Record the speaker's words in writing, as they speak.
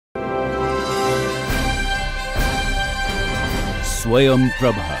Swayam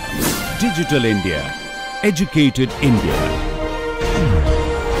Prabha. Digital India. Educated India.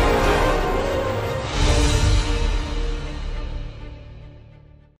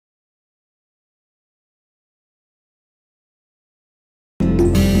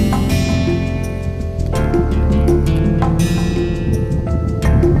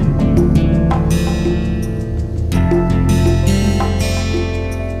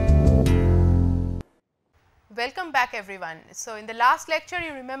 Welcome back everyone. So, in the last lecture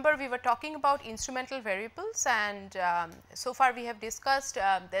you remember we were talking about instrumental variables, and so far we have discussed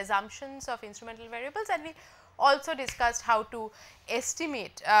the assumptions of instrumental variables, and we also discussed how to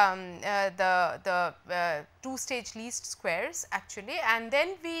estimate the two-stage least squares actually, and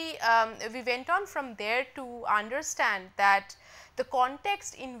then we went on from there to understand that the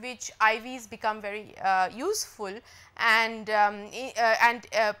context in which IVs become very useful, and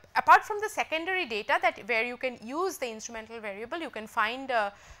apart from the secondary data that where you can use the instrumental variable, you can find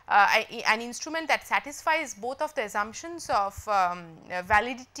an instrument that satisfies both of the assumptions of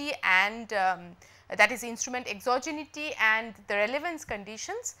validity and that is instrument exogeneity and the relevance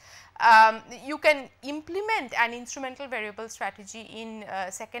conditions. You can implement an instrumental variable strategy in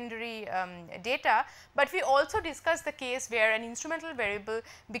secondary data, but we also discussed the case where an instrumental variable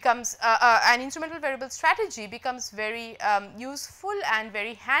becomes strategy becomes very useful and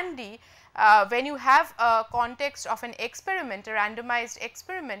very handy when you have a context of an experiment, a randomized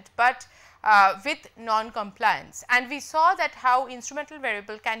experiment, but with non-compliance. And we saw that how instrumental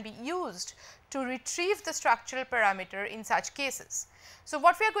variable can be used to retrieve the structural parameter in such cases. So,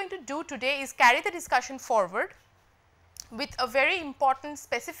 what we are going to do today is carry the discussion forward with a very important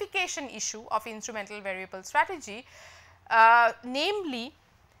specification issue of instrumental variable strategy, namely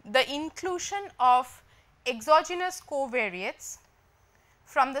the inclusion of exogenous covariates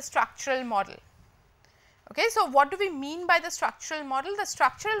from the structural model. Okay, so, what do we mean by the structural model? The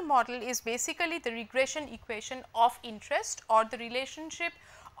structural model is basically the regression equation of interest or the relationship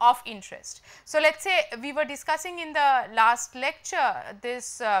of interest. So, let us say we were discussing in the last lecture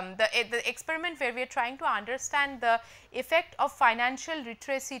this the experiment where we are trying to understand the effect of financial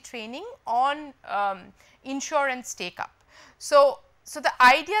literacy training on insurance take up. So, the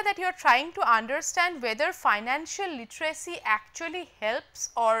idea that you are trying to understand whether financial literacy actually helps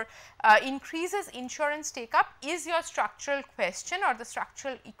or increases insurance take up is your structural question or the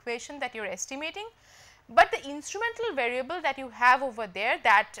structural equation that you are estimating. But the instrumental variable that you have over there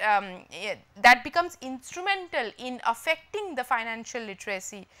that that becomes instrumental in affecting the financial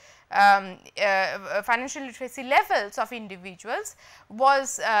literacy levels of individuals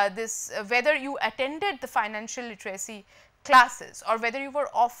was this whether you attended the financial literacy classes or whether you were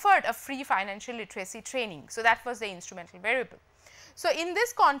offered a free financial literacy training. So, that was the instrumental variable. So, in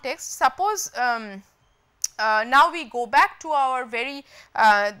this context, suppose now we go back to our very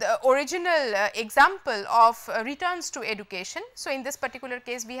the original example of returns to education. So, in this particular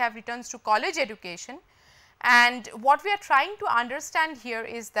case we have returns to college education, and what we are trying to understand here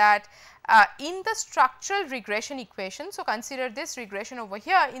is that in the structural regression equation. So, consider this regression over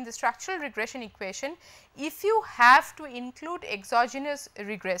here. In the structural regression equation, if you have to include exogenous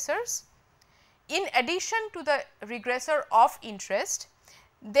regressors in addition to the regressor of interest,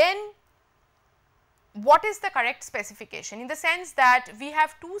 then what is the correct specification, in the sense that we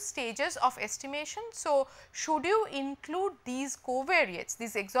have two stages of estimation. So, should you include these covariates,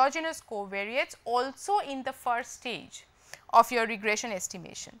 these exogenous covariates also in the first stage of your regression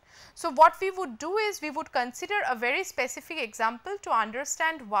estimation? So, what we would do is we would consider a very specific example to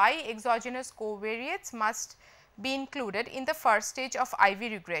understand why exogenous covariates must be included in the first stage of IV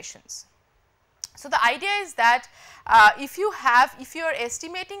regressions. So, the idea is that if you are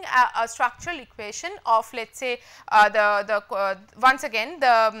estimating a structural equation of, let us say once again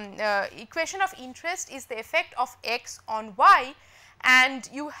the equation of interest is the effect of x on y, and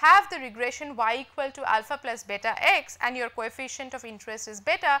you have the regression y equal to alpha plus beta x and your coefficient of interest is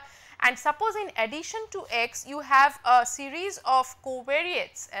beta, and suppose in addition to x you have a series of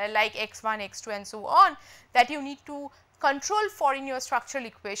covariates like x1, x2 and so on that you need to control for in your structural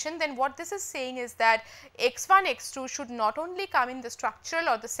equation, then what this is saying is that x1, x2 should not only come in the structural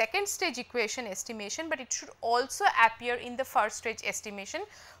or the second stage equation estimation, but it should also appear in the first stage estimation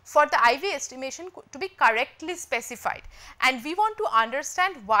for the IV estimation to be correctly specified, and we want to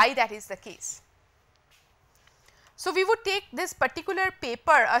understand why that is the case. So, we would take this particular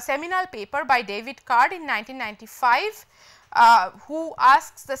paper, a seminal paper by David Card in 1995, who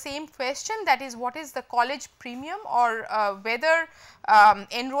asks the same question, that is what is the college premium, or whether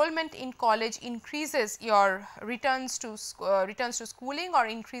enrollment in college increases your returns to schooling or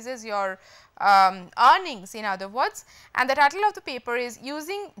increases your earnings, in other words. And the title of the paper is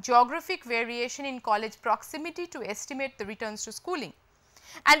Using Geographic Variation in College Proximity to Estimate the Returns to Schooling.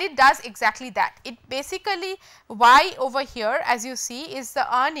 And it does exactly that. It basically, y over here as you see is the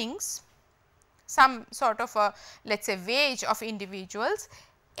earnings, some sort of a, let us say, wage of individuals,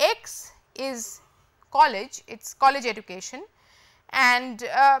 x is college, it is college education, and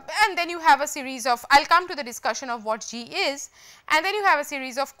then you have a series of, I will come to the discussion of what G is, and then you have a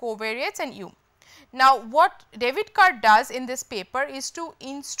series of covariates and U. Now, what David Card does in this paper is to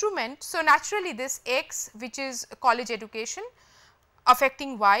instrument, so naturally this x, which is college education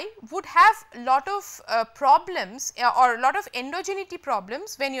affecting y, would have lot of problems or lot of endogeneity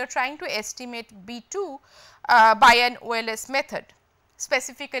problems when you are trying to estimate B2 by an OLS method.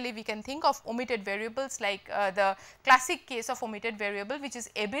 Specifically, we can think of omitted variables like the classic case of omitted variable, which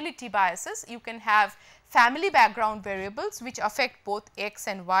is ability biases. You can have family background variables which affect both x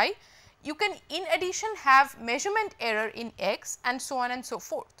and y. You can in addition have measurement error in x and so on and so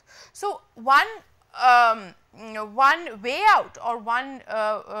forth. So, one way out or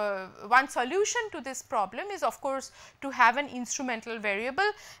one solution to this problem is of course to have an instrumental variable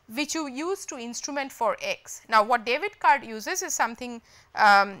which you use to instrument for x. Now, what David Card uses is something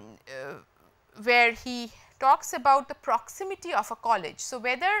where he talks about the proximity of a college. So,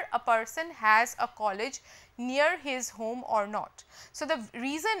 whether a person has a college near his home or not. So, the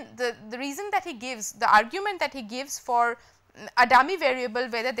reason that he gives, the argument that he gives for a dummy variable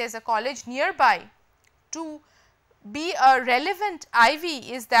whether there is a college nearby to be a relevant IV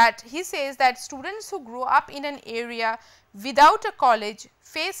is that he says that students who grow up in an area without a college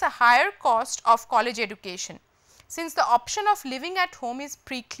face a higher cost of college education, since the option of living at home is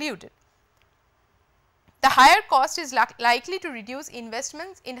precluded. The higher cost is likely to reduce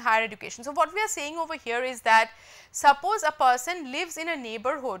investments in higher education. So, what we are saying over here is that suppose a person lives in a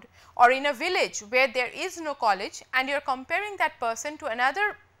neighborhood or in a village where there is no college, and you are comparing that person to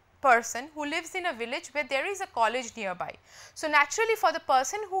another person who lives in a village where there is a college nearby. So, naturally for the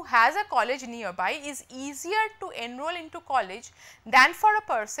person who has a college nearby is easier to enroll into college than for a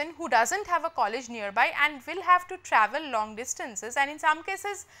person who does not have a college nearby and will have to travel long distances, and in some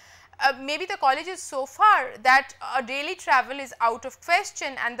cases maybe the college is so far that a daily travel is out of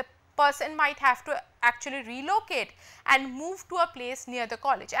question and the person might have to actually relocate and move to a place near the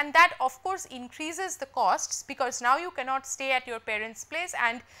college, and that of course increases the costs, because now you cannot stay at your parents' place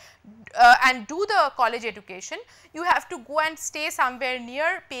and do the college education. You have to go and stay somewhere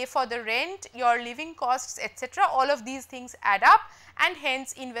near, pay for the rent, your living costs, etc. All of these things add up, and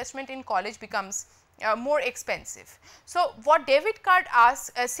hence investment in college becomes more expensive. So, what David Card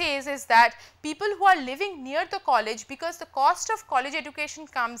says is that people who are living near the college, because the cost of college education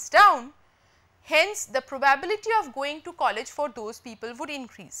comes down, hence the probability of going to college for those people would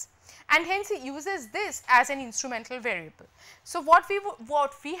increase, and hence he uses this as an instrumental variable. So, what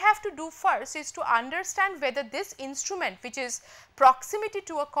we have to do first is to understand whether this instrument, which is proximity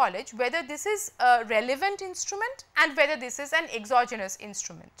to a college, whether this is a relevant instrument and whether this is an exogenous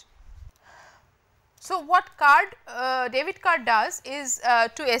instrument. So, what David Card does is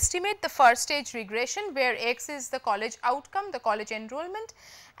to estimate the first stage regression, where x is the college outcome, the college enrollment,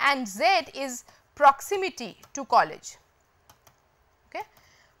 and z is proximity to college. Okay.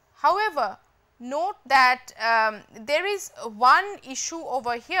 However, note that there is one issue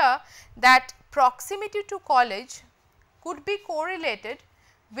over here, that proximity to college could be correlated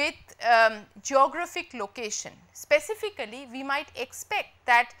with geographic location. Specifically, we might expect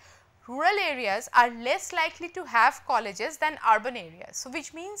that rural areas are less likely to have colleges than urban areas. So,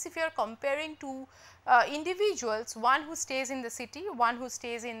 which means if you are comparing two individuals, one who stays in the city, one who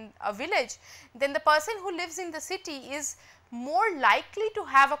stays in a village, then the person who lives in the city is more likely to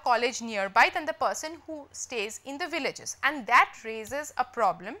have a college nearby than the person who stays in the villages, and that raises a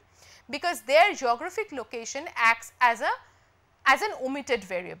problem, because their geographic location acts as an omitted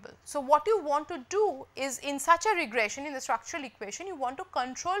variable. So, what you want to do is, in such a regression, in the structural equation, you want to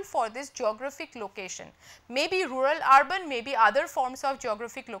control for this geographic location, maybe rural, urban, maybe other forms of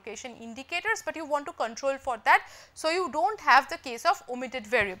geographic location indicators, but you want to control for that. So, you do not have the case of omitted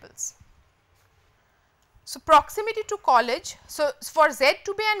variables. So, proximity to college. So, for Z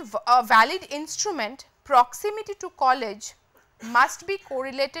to be a valid instrument, proximity to college must be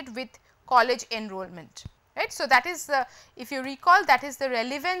correlated with college enrollment. Right. So, that is the, if you recall, that is the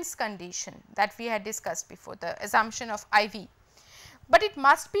relevance condition that we had discussed before, the assumption of IV. But it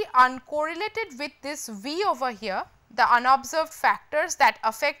must be uncorrelated with this V over here, the unobserved factors that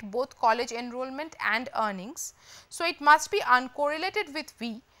affect both college enrollment and earnings. So, it must be uncorrelated with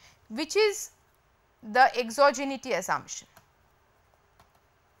V, which is the exogeneity assumption.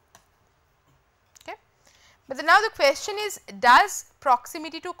 Okay. But now the question is, does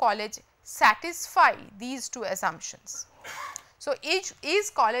proximity to college satisfy these two assumptions? So, is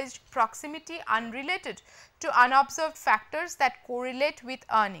college proximity unrelated to unobserved factors that correlate with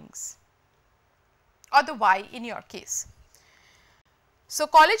earnings, or the Y in your case? So,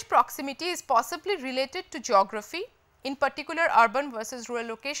 college proximity is possibly related to geography, in particular urban versus rural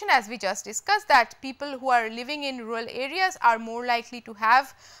location, as we just discussed, that people who are living in rural areas are more likely to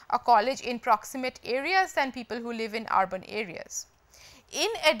have a college in proximate areas than people who live in urban areas. In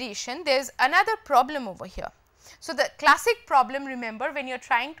addition, there is another problem over here. So, the classic problem, remember, when you are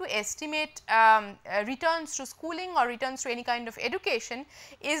trying to estimate returns to schooling or returns to any kind of education,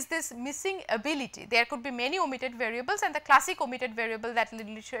 is this missing ability. There could be many omitted variables, and the classic omitted variable that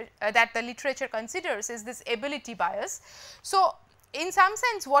the literature considers is this ability bias. So, in some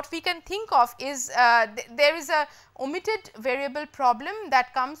sense what we can think of is there is a omitted variable problem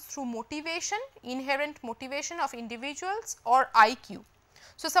that comes through motivation, inherent motivation of individuals, or IQ.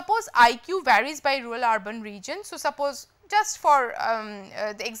 So, suppose IQ varies by rural urban region. So, suppose just for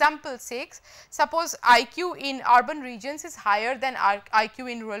the example's sake, suppose IQ in urban regions is higher than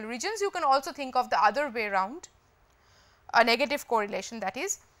IQ in rural regions. You can also think of the other way around, a negative correlation, that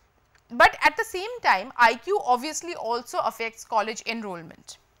is. But at the same time, IQ obviously also affects college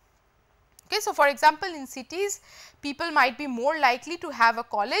enrollment. Okay, so, for example, in cities people might be more likely to have a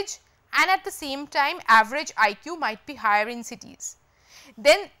college, and at the same time average IQ might be higher in cities.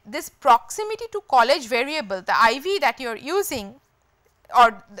 Then this proximity to college variable, the IV that you are using,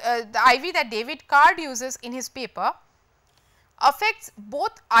 or the IV that David Card uses in his paper, affects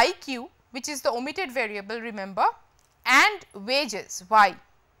both IQ, which is the omitted variable, remember, and wages, Y,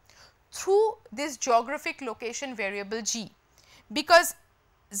 through this geographic location variable G, because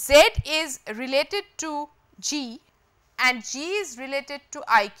Z is related to G and G is related to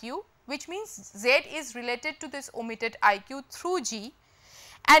IQ, which means Z is related to this omitted IQ through G,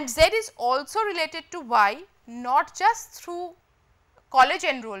 and Z is also related to Y, not just through college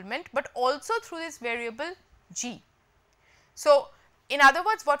enrollment, but also through this variable G. So, in other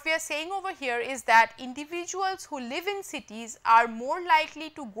words, what we are saying over here is that individuals who live in cities are more likely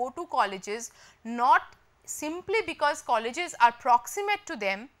to go to colleges, not simply because colleges are proximate to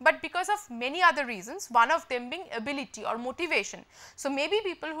them, but because of many other reasons, one of them being ability or motivation. So, maybe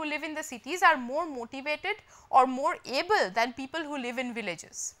people who live in the cities are more motivated or more able than people who live in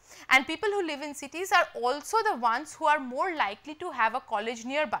villages, and people who live in cities are also the ones who are more likely to have a college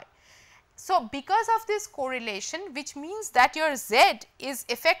nearby. So, because of this correlation, which means that your Z is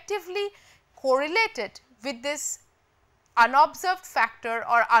effectively correlated with this unobserved factor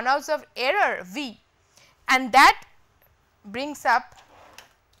or unobserved error V, and that brings up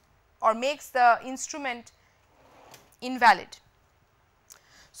or makes the instrument invalid.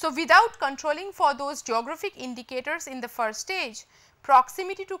 So, without controlling for those geographic indicators in the first stage,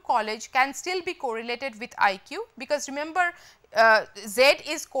 proximity to college can still be correlated with IQ, because remember Z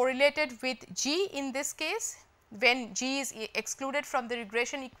is correlated with G in this case. When G is excluded from the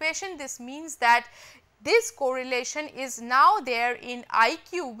regression equation, this means that this correlation is now there in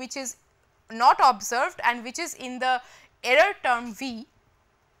IQ, which is not observed and which is in the error term V,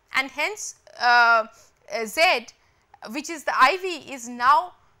 and hence Z, which is the IV, is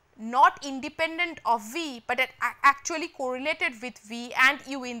now not independent of V, but actually correlated with V and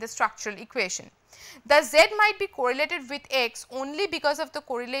U in the structural equation. The Z might be correlated with X only because of the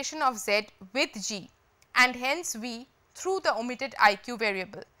correlation of Z with G, and hence V through the omitted IQ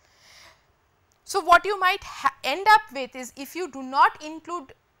variable. So, what you might end up with is, if you do not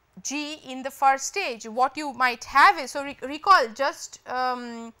include G in the first stage, what you might have is, so recall just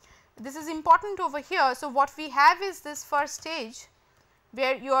this is important over here. So, what we have is this first stage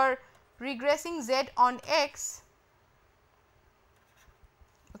where you are regressing Z on X.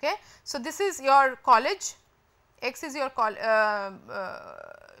 Okay. So, this is your college, X is your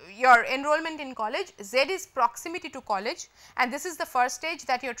enrollment in college, Z is proximity to college, and this is the first stage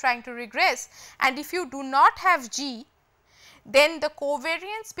that you are trying to regress. And if you do not have G, then the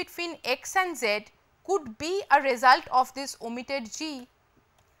covariance between X and Z could be a result of this omitted G,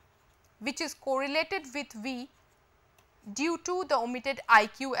 which is correlated with V due to the omitted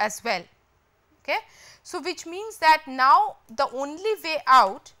IQ as well. Okay. So, which means that now the only way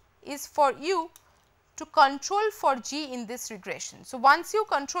out is for you to control for G in this regression. So, once you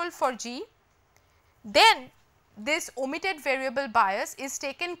control for G, then this omitted variable bias is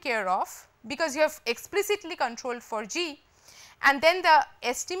taken care of because you have explicitly controlled for G, and then the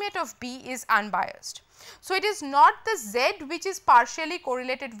estimate of B is unbiased. So, it is not the Z which is partially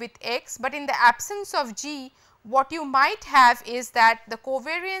correlated with X, but in the absence of G, what you might have is that the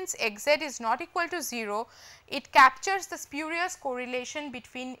covariance xz is not equal to 0, it captures the spurious correlation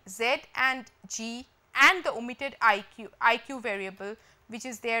between Z and G and the omitted IQ variable which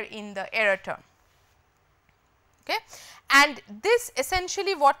is there in the error term. Okay. And this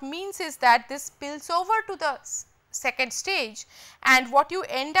essentially what means is that this spills over to the second stage, and what you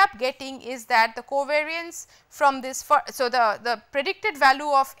end up getting is that the covariance from this so the predicted value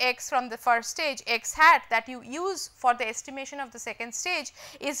of x from the first stage x hat that you use for the estimation of the second stage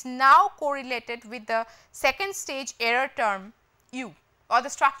is now correlated with the second stage error term u or the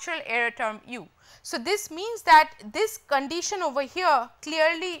structural error term u. So, this means that this condition over here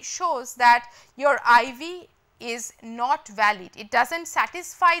clearly shows that your IV is not valid, it does not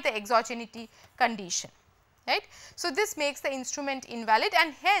satisfy the exogeneity condition. Right. So, this makes the instrument invalid,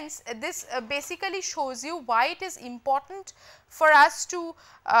 and hence this basically shows you why it is important for us to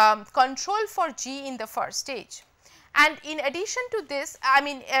control for G in the first stage. And in addition to this, I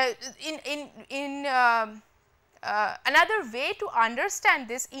mean another way to understand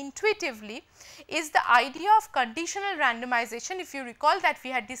this intuitively is the idea of conditional randomization. If you recall that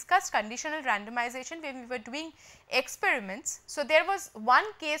we had discussed conditional randomization when we were doing experiments. So, there was one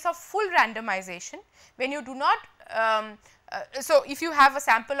case of full randomization when you do not so if you have a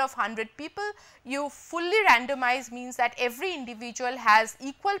sample of 100 people, you fully randomize means that every individual has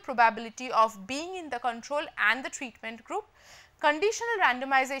equal probability of being in the control and the treatment group. Conditional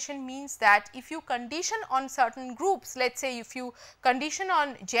randomization means that if you condition on certain groups, let us say if you condition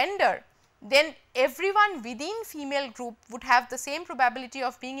on gender, then everyone within female group would have the same probability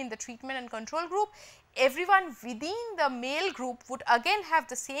of being in the treatment and control group. Everyone within the male group would again have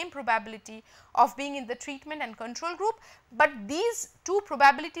the same probability of being in the treatment and control group, but these two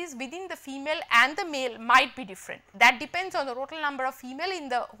probabilities within the female and the male might be different. That depends on the total number of female in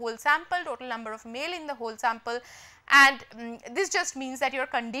the whole sample, total number of male in the whole sample, and this just means that you are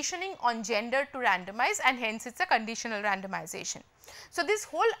conditioning on gender to randomize, and hence it is a conditional randomization. So, this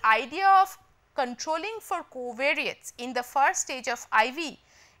whole idea of controlling for covariates in the first stage of IV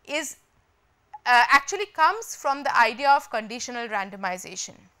is actually comes from the idea of conditional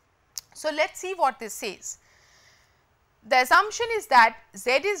randomization. So, let us see what this says. The assumption is that Z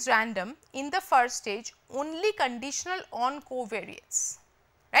is random in the first stage only conditional on covariates.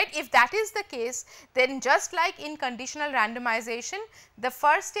 Right. If that is the case, then just like in conditional randomization, the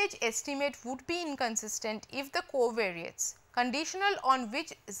first stage estimate would be inconsistent if the covariates conditional on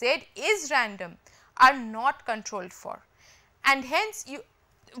which Z is random are not controlled for, and hence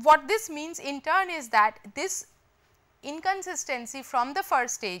what this means in turn is that this inconsistency from the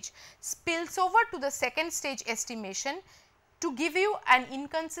first stage spills over to the second stage estimation to give you an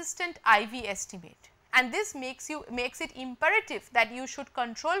inconsistent IV estimate. And this makes it imperative that you should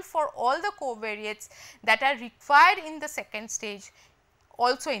control for all the covariates that are required in the second stage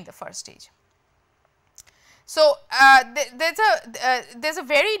also in the first stage. So, there is a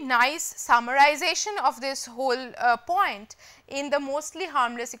very nice summarization of this whole point in the Mostly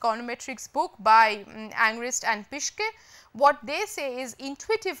Harmless Econometrics book by Angrist and Pischke. What they say is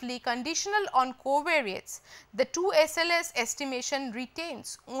intuitively conditional on covariates, the 2SLS estimation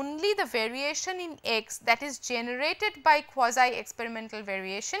retains only the variation in x that is generated by quasi experimental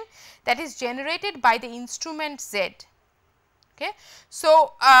variation, that is generated by the instrument Z. Okay.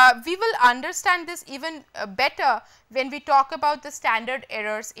 So, we will understand this even better when we talk about the standard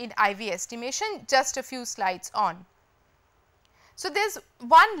errors in IV estimation just a few slides on. So, there is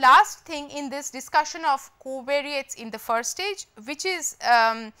one last thing in this discussion of covariates in the first stage, which is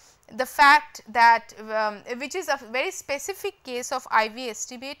the fact that which is a very specific case of IV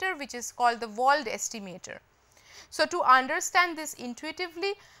estimator, which is called the Wald estimator. So, to understand this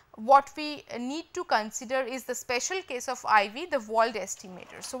intuitively, what we need to consider is the special case of IV, the Wald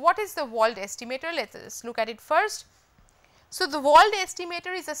estimator. So, what is the Wald estimator? Let us look at it first. So, the Wald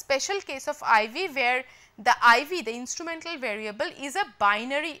estimator is a special case of IV where the IV, the instrumental variable, is a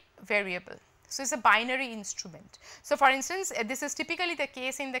binary variable. So, it is a binary instrument. So, for instance, this is typically the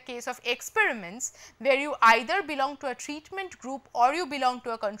case in the case of experiments where you either belong to a treatment group or you belong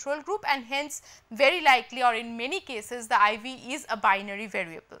to a control group, and hence very likely or in many cases the IV is a binary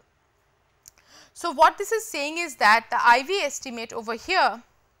variable. So, what this is saying is that the IV estimate over here,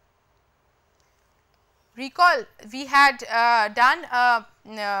 recall we had done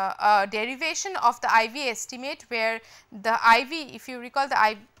a derivation of the IV estimate where the IV, if you recall,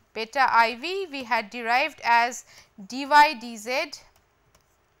 the beta IV we had derived as dy dz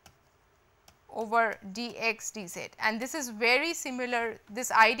over dx dz, and this is very similar,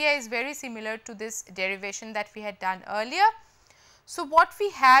 this idea is very similar to this derivation that we had done earlier. So, what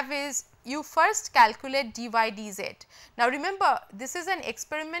we have is you first calculate dy dz. Now, remember this is an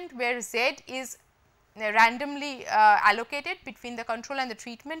experiment where z is randomly allocated between the control and the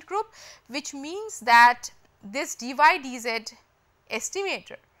treatment group, which means that this dy dz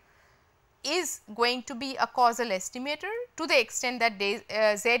estimator is going to be a causal estimator to the extent that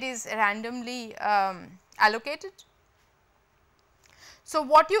z is randomly allocated. So,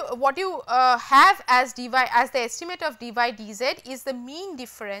 what you have as dy as the estimate of dy dz is the mean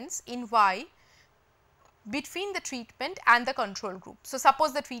difference in y between the treatment and the control group. So,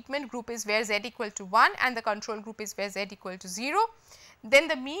 suppose the treatment group is where z equal to 1 and the control group is where z equal to 0, then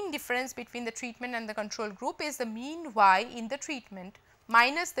the mean difference between the treatment and the control group is the mean y in the treatment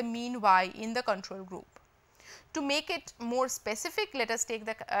minus the mean y in the control group. To make it more specific, let us take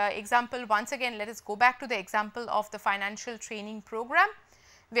the example once again, let us go back to the example of the financial training program,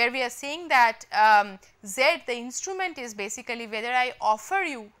 where we are saying that Z, the instrument, is basically whether I offer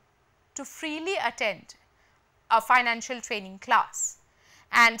you to freely attend a financial training class,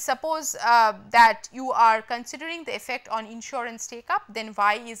 and suppose that you are considering the effect on insurance take up, then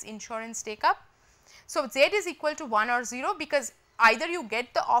y is insurance take up. So, Z is equal to 1 or 0 because either you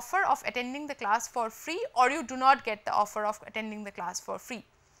get the offer of attending the class for free or you do not get the offer of attending the class for free.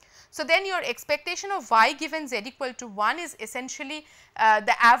 So, then your expectation of y given z equal to 1 is essentially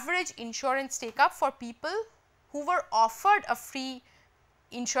the average insurance take up for people who were offered a free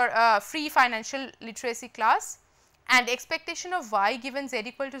financial literacy class, and expectation of y given z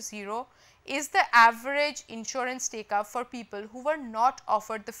equal to 0 is the average insurance take up for people who were not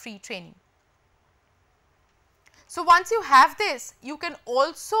offered the free training. So, once you have this, you can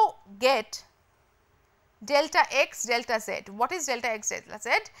also get delta x delta z. What is delta x delta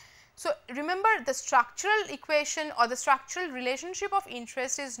z? So, remember the structural equation or the structural relationship of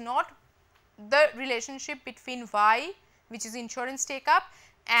interest is not the relationship between y, which is insurance take up,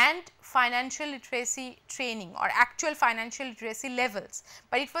 and financial literacy training or actual financial literacy levels,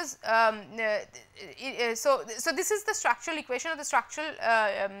 but it was so this is the structural equation or the structural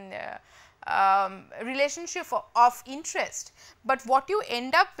relationship of interest, but what you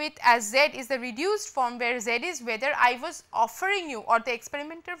end up with as z is the reduced form, where z is whether I was offering you or the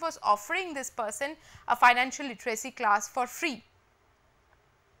experimenter was offering this person a financial literacy class for free.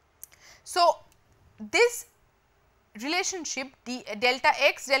 So, this relationship delta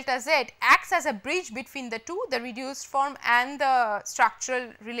x delta z acts as a bridge between the two, the reduced form and the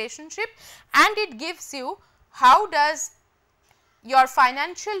structural relationship, and it gives you how does your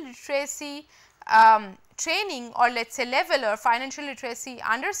financial literacy training, or let us say level, or financial literacy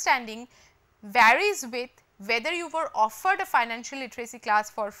understanding varies with whether you were offered a financial literacy class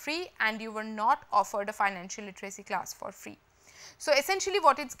for free and you were not offered a financial literacy class for free. So, essentially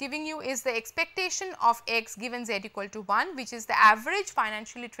what it is giving you is the expectation of x given z equal to 1, which is the average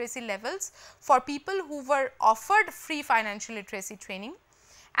financial literacy levels for people who were offered free financial literacy training,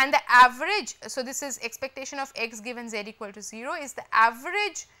 and the average. So, this is expectation of x given z equal to 0 is the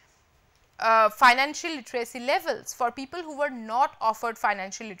average financial literacy levels for people who were not offered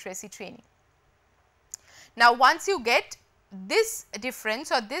financial literacy training. Now, once you get this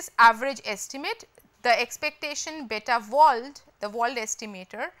difference or this average estimate, the expectation beta Wald, the Wald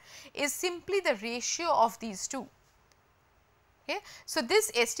estimator, is simply the ratio of these two. Okay. So,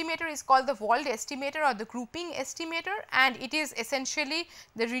 this estimator is called the Wald estimator or the grouping estimator, and it is essentially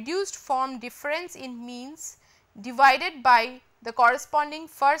the reduced form difference in means divided by the corresponding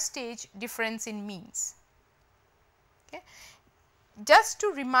first stage difference in means. Okay. Just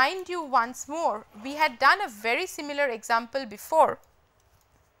to remind you once more, we had done a very similar example before.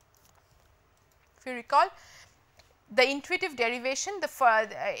 If you recall, the intuitive derivation,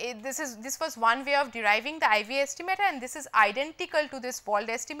 this was one way of deriving the IV estimator, and this is identical to this Wald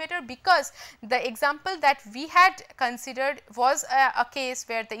estimator, because the example that we had considered was a case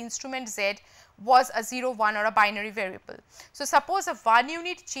where the instrument Z was a 0 1 or a binary variable. So, suppose a 1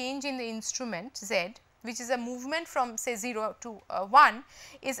 unit change in the instrument Z, which is a movement from say 0 to 1,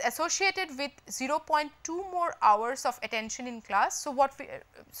 is associated with 0.2 more hours of attention in class. So,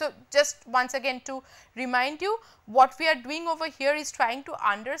 so just once again to remind you, what we are doing over here is trying to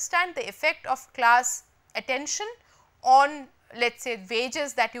understand the effect of class attention on, let us say,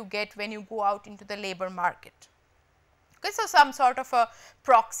 wages that you get when you go out into the labor market. Okay, so, some sort of a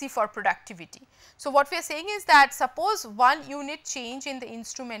proxy for productivity. So, what we are saying is that suppose 1 unit change in the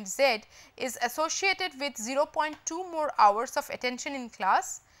instrument Z is associated with 0.2 more hours of attention in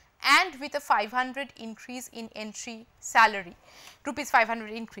class, and with a 500 increase in entry salary, rupees 500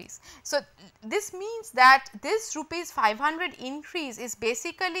 increase. So, this means that this rupees 500 increase is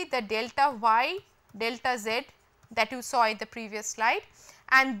basically the delta y, delta z that you saw in the previous slide,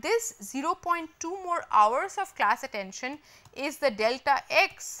 and this 0.2 more hours of class attention is the delta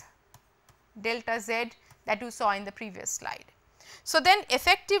x, delta z that you saw in the previous slide. So, then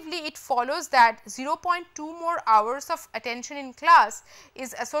effectively it follows that 0.2 more hours of attention in class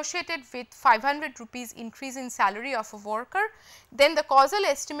is associated with 500 rupees increase in salary of a worker. Then the causal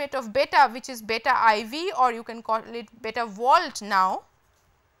estimate of beta, which is beta IV, or you can call it beta volt now,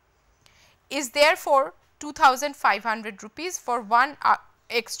 is therefore 2500 rupees for 1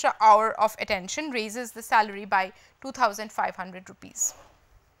 extra hour of attention, raises the salary by 2500 rupees.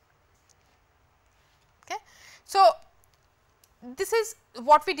 Okay. So, this is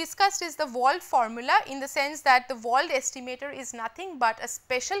what we discussed is the Wald formula, in the sense that the Wald estimator is nothing but a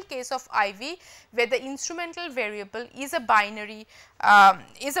special case of IV where the instrumental variable is a binary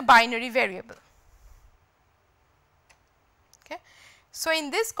variable. Okay. So,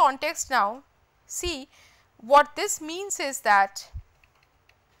 in this context now, see what this means is that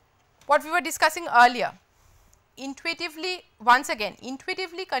what we were discussing earlier, intuitively, once again,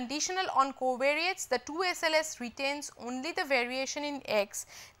 intuitively conditional on covariates, the 2SLS retains only the variation in x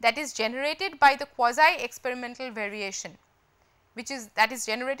that is generated by the quasi experimental variation, which is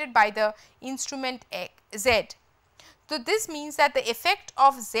generated by the instrument x, z. So, this means that the effect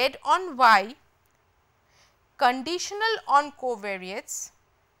of z on y conditional on covariates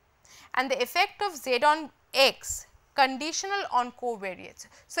and the effect of z on x conditional on covariates.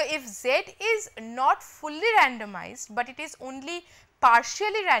 So, if z is not fully randomized, but it is only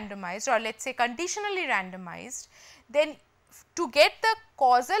partially randomized, or let us say conditionally randomized, then to get the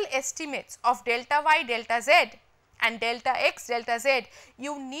causal estimates of delta y, delta z and delta x, delta z,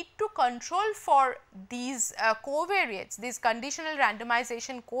 you need to control for these covariates, these conditional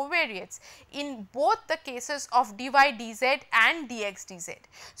randomization covariates in both the cases of dy dz and dx dz.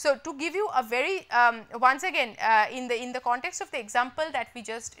 So, to give you a very once again in the context of the example that we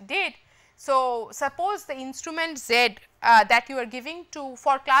just did, so suppose the instrument z that you are giving to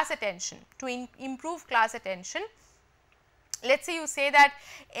for class attention, to improve class attention, let us say you say that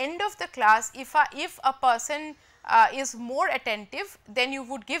end of the class, if a person is more attentive, then you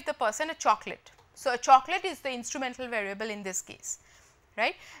would give the person a chocolate. So, a chocolate is the instrumental variable in this case,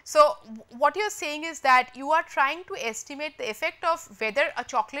 right. So, what you are saying is that you are trying to estimate the effect of whether a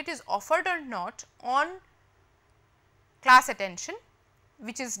chocolate is offered or not on class attention,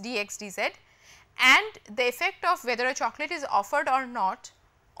 which is dx dz, and the effect of whether a chocolate is offered or not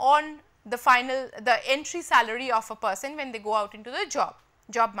on the entry salary of a person when they go out into the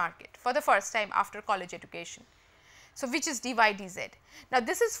job market for the first time after college education. So, which is dy dz. Now,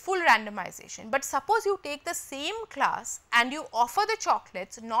 this is full randomization, but suppose you take the same class and you offer the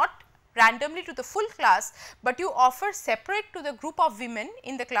chocolates not randomly to the full class, but you offer separate to the group of women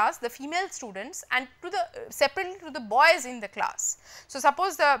in the class, the female students, and to the separately to the boys in the class. So,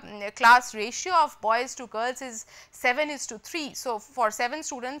 suppose the class ratio of boys to girls is 7:3. So, for 7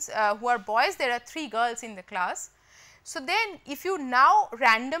 students who are boys, there are 3 girls in the class. So, then if you now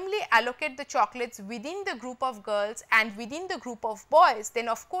randomly allocate the chocolates within the group of girls and within the group of boys, then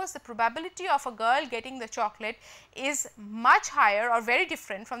of course, the probability of a girl getting the chocolate is much higher or very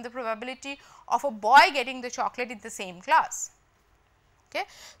different from the probability of a boy getting the chocolate in the same class. Okay.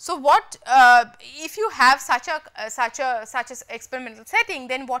 So, what if you have such a experimental setting,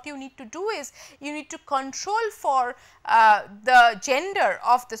 then what you need to do is you need to control for the gender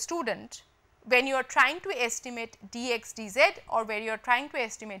of the student when you are trying to estimate dx dz or where you are trying to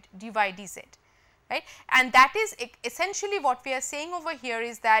estimate dy dz, right. And that is essentially what we are saying over here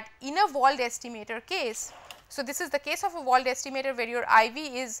is that in a Wald estimator case, so this is the case of a Wald estimator where your IV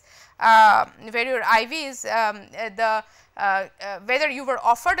is whether you were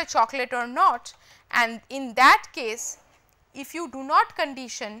offered a chocolate or not, and in that case if you do not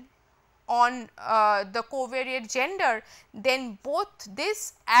condition on the covariate gender, then both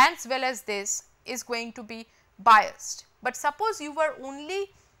this as well as this is going to be biased. But suppose you were only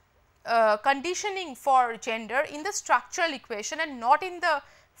conditioning for gender in the structural equation and not in the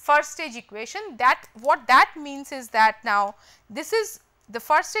first stage equation, that what that means is that now this is the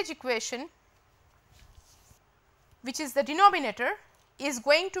first stage equation, which is the denominator, is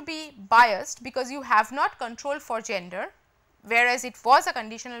going to be biased because you have not controlled for gender, whereas it was a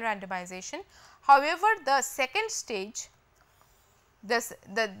conditional randomization. However, the second stage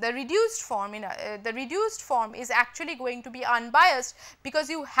the reduced form the reduced form is actually going to be unbiased because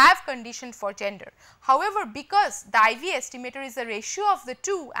you have conditioned for gender. However, because the IV estimator is a ratio of the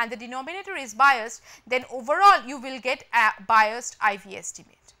two and the denominator is biased, then overall you will get a biased IV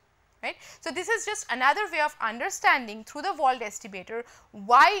estimate. Right. So, this is just another way of understanding through the Wald estimator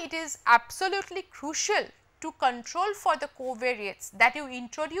why it is absolutely crucial to control for the covariates that you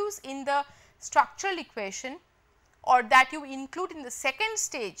introduce in the structural equation or that you include in the second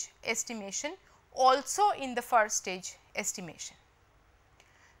stage estimation also in the first stage estimation.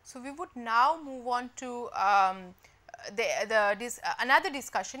 So, we would now move on to another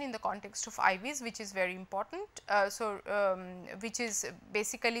discussion in the context of IVs, which is very important. Which is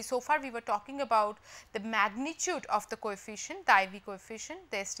basically, so far we were talking about the magnitude of the coefficient, the IV coefficient,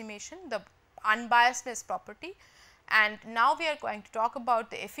 the estimation, the unbiasedness property, and now we are going to talk about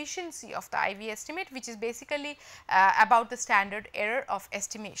the efficiency of the IV estimate, which is basically about the standard error of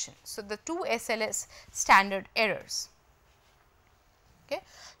estimation. So, the two SLS standard errors. Okay.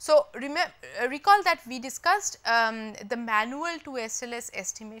 So, recall that we discussed the manual 2 SLS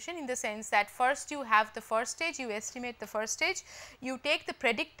estimation in the sense that first you have the first stage, you estimate the first stage, you take the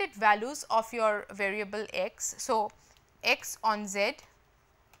predicted values of your variable x. So, x on z,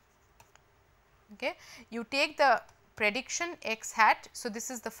 okay. You take the prediction x hat. So, this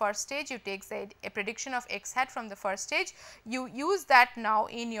is the first stage, you take a prediction of x hat from the first stage, you use that now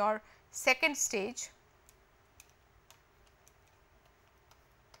in your second stage.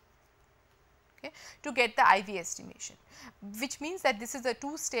 Okay, to get the IV estimation, which means that this is a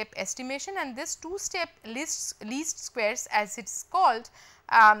two-step estimation, and this two-step least squares, as it is called,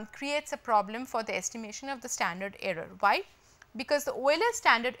 creates a problem for the estimation of the standard error. Why? Because the OLS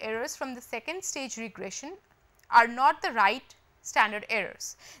standard errors from the second stage regression are not the right standard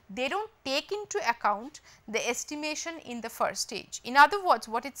errors. They do not take into account the estimation in the first stage. In other words,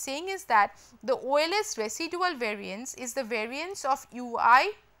 what it is saying is that the OLS residual variance is the variance of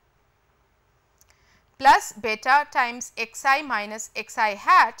ui plus beta times xi minus xi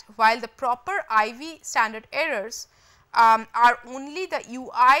hat, while the proper IV standard errors are only the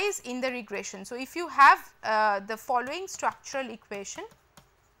ui's in the regression. So, if you have the following structural equation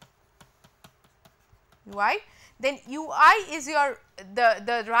ui, then ui is your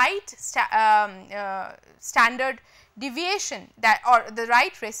the right standard deviation that, or the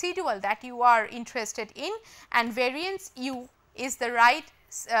right residual that you are interested in, and variance u is the right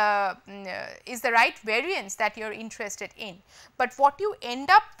variance that you are interested in. But what you end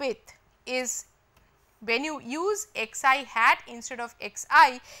up with is, when you use xi hat instead of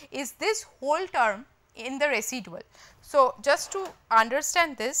xi, is this whole term in the residual. So, just to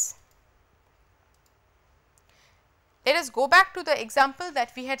understand this, let us go back to the example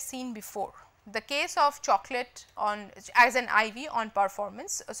that we had seen before, the case of chocolate on as an IV on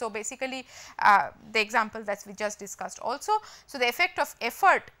performance. So, basically the example that we just discussed also. So, the effect of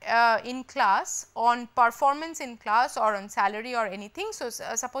effort in class on performance in class or on salary or anything. So,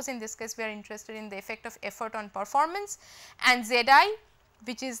 suppose in this case we are interested in the effect of effort on performance, and Zi,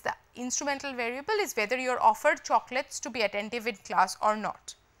 which is the instrumental variable, is whether you are offered chocolates to be attentive in class or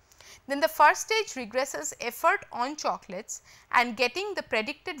not. Then the first stage regresses effort on chocolates and getting the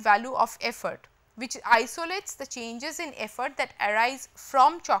predicted value of effort, which isolates the changes in effort that arise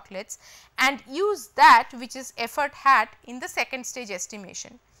from chocolates, and use that, which is effort hat, in the second stage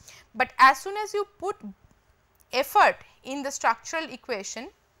estimation. But as soon as you put effort in the structural equation,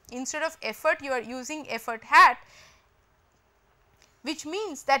 instead of effort you are using effort hat, which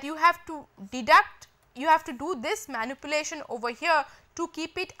means that you have to deduct, you have to do this manipulation over here to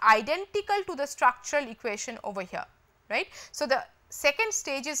keep it identical to the structural equation over here, right. So, the second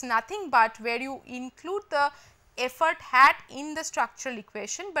stage is nothing but where you include the effort hat in the structural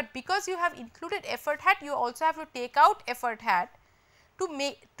equation, but because you have included effort hat, you also have to take out effort hat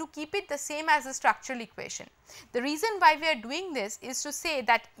to keep it the same as the structural equation. The reason why we are doing this is to say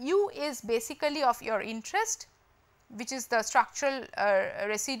that u is basically of your interest, which is the structural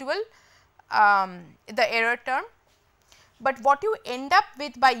residual, the error term. But what you end up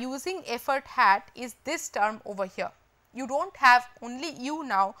with by using effort hat is this term over here. You do not have only u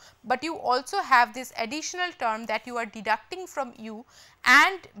now, but you also have this additional term that you are deducting from u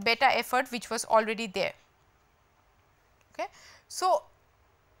and beta effort, which was already there. Okay. So,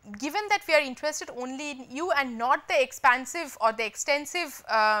 given that we are interested only in u and not the expansive or the extensive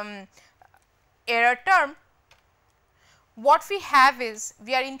error term, what we have is,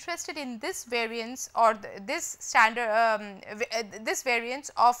 we are interested in this variance or this standard this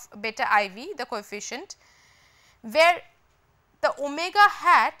variance of beta IV, the coefficient, where the omega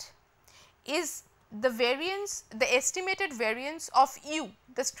hat is the variance, the estimated variance of u,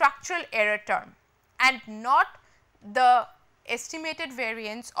 the structural error term, and not the estimated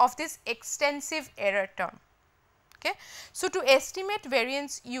variance of this extensive error term. Okay. So, to estimate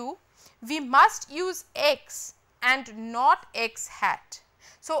variance u, we must use x and not x hat.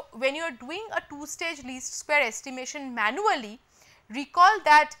 So, when you are doing a two-stage least square estimation manually, recall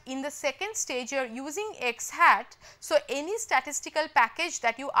that in the second stage you are using x hat. So, any statistical package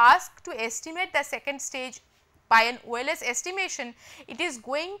that you ask to estimate the second stage by an OLS estimation, it is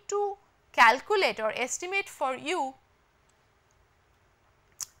going to calculate or estimate for you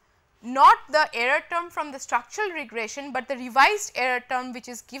not the error term from the structural regression, but the revised error term which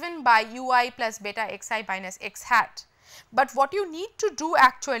is given by ui plus beta xi minus x hat. But what you need to do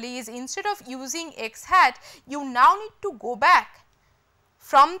actually is, instead of using x hat, you now need to go back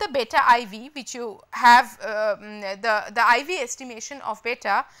from the beta IV, which you have the IV estimation of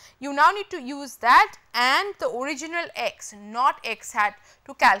beta, you now need to use that and the original x, not x hat,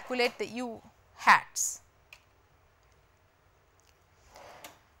 to calculate the u hats.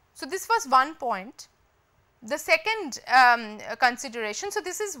 So, this was one point. The second consideration, so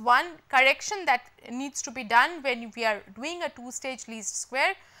this is one correction that needs to be done when we are doing a two-stage least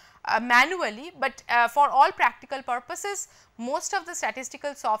square manually, but for all practical purposes, most of the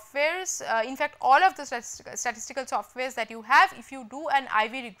statistical softwares, in fact all of the statistical softwares that you have, if you do an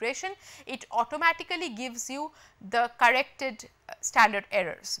IV regression, it automatically gives you the corrected standard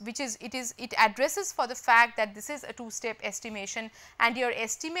errors, which is it addresses for the fact that this is a two-step estimation and you are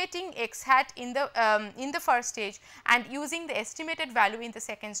estimating x hat in the first stage and using the estimated value in the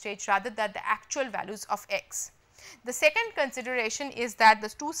second stage rather than the actual values of x. The second consideration is that the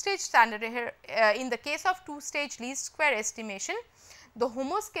two-stage standard error, in the case of two-stage least square estimation, the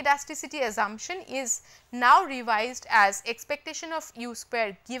homoscedasticity assumption is now revised as expectation of u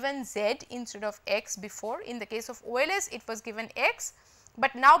square given z instead of x before. In the case of OLS, it was given x,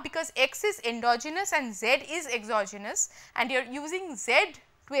 but now because x is endogenous and z is exogenous and you are using z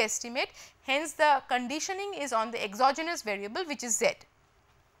to estimate, hence the conditioning is on the exogenous variable which is z.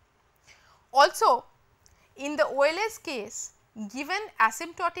 Also, in the OLS case, given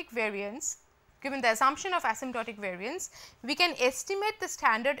asymptotic variance, given the assumption of asymptotic variance, we can estimate the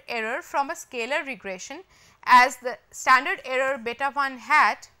standard error from a scalar regression as the standard error beta 1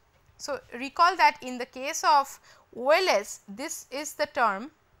 hat. So, recall that in the case of OLS, this is the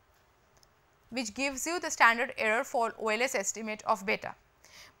term which gives you the standard error for OLS estimate of beta.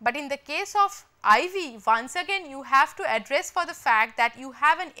 But in the case of IV, once again you have to address for the fact that you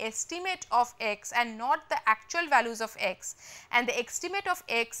have an estimate of x and not the actual values of x, and the estimate of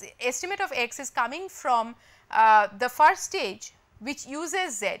x is coming from the first stage which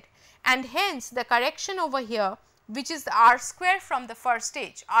uses z, and hence the correction over here, which is the r square from the first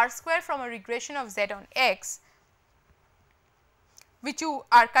stage, r square from a regression of z on x, which you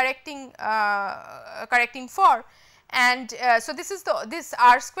are correcting for. And so, this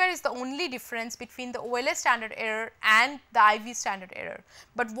r square is the only difference between the OLS standard error and the IV standard error,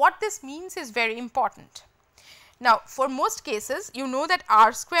 but what this means is very important. Now, for most cases you know that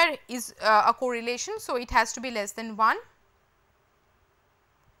r square is a correlation, so it has to be less than 1.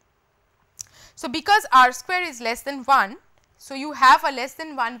 So, because r square is less than 1, so you have a less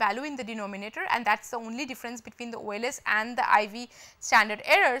than 1 value in the denominator, and that is the only difference between the OLS and the IV standard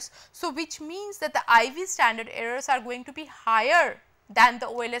errors. So, which means that the IV standard errors are going to be higher than the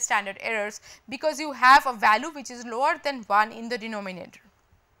OLS standard errors, because you have a value which is lower than 1 in the denominator.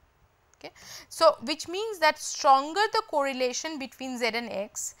 Okay. So, which means that stronger the correlation between z and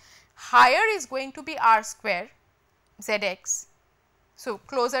x, higher is going to be r square zx, so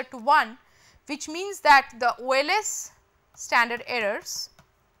closer to 1, which means that the OLS standard errors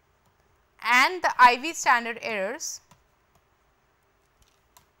and the IV standard errors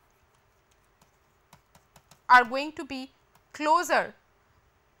are going to be closer,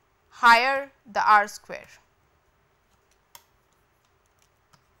 higher the r square.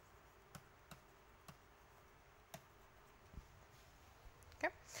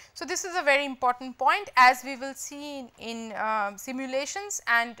 Okay. So, this is a very important point, as we will see in simulations,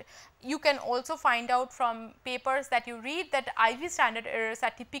 and you can also find out from papers that you read that IV standard errors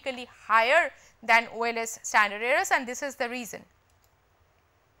are typically higher than OLS standard errors, and this is the reason.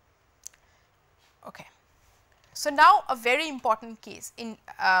 Okay. So, now a very important case in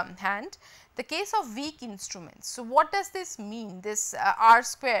hand, the case of weak instruments. So, what does this mean, this r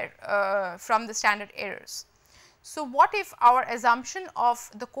square from the standard errors? So, what if our assumption of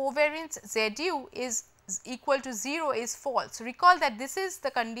the covariance ZU is equal to 0 is false? Recall that this is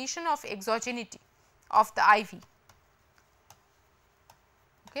the condition of exogeneity of the IV.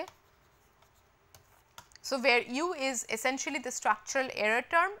 Okay. So, where u is essentially the structural error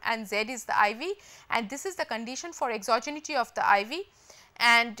term and z is the IV, and this is the condition for exogeneity of the IV,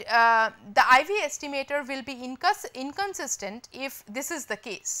 and the IV estimator will be inconsistent if this is the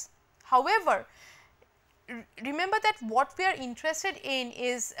case. However, remember that what we are interested in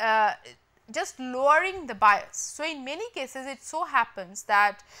is just lowering the bias. So, in many cases it so happens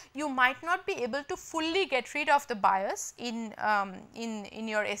that you might not be able to fully get rid of the bias in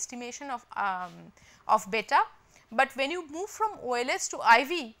your estimation of beta, but when you move from OLS to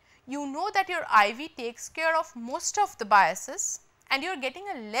IV, you know that your IV takes care of most of the biases and you are getting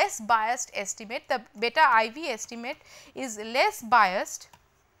a less biased estimate. The beta IV estimate is less biased.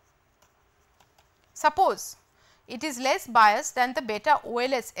 Suppose it is less biased than the beta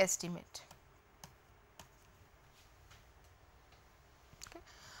OLS estimate. Okay.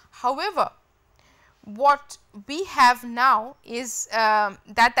 However, what we have now is that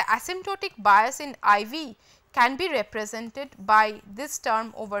the asymptotic bias in IV can be represented by this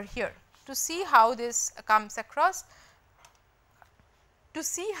term over here. To see how this comes across, to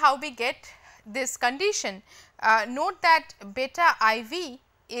see how we get this condition, note that beta IV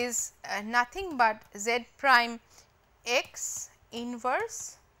is nothing but z prime x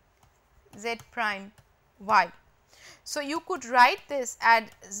inverse z prime y. So, you could write this as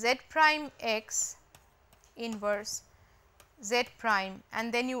z prime x inverse z prime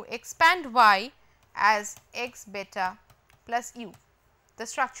and then you expand y as x beta plus u, the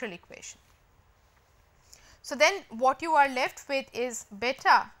structural equation. So, then what you are left with is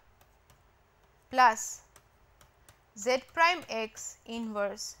beta plus z prime x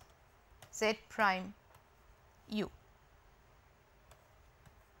inverse z prime u.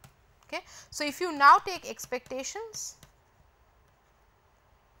 Okay. So, if you now take expectations,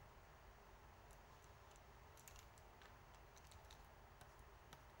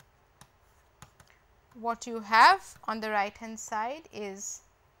 what you have on the right hand side is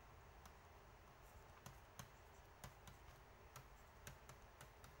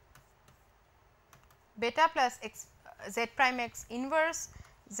beta plus x z prime x inverse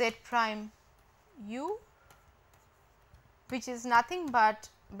z prime u, which is nothing but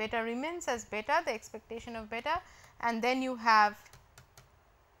beta remains as beta, the expectation of beta, and then you have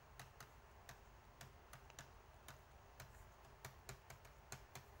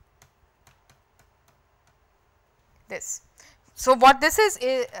this. So, what this is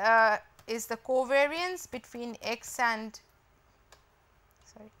the covariance between x and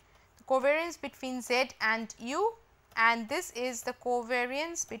covariance between z and u, and this is the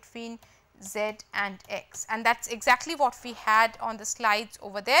covariance between z and x, and that is exactly what we had on the slides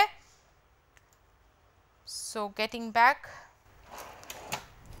over there. So, getting back,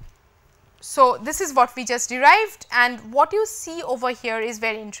 so this is what we just derived, and what you see over here is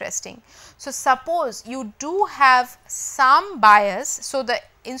very interesting. So, suppose you do have some bias, so the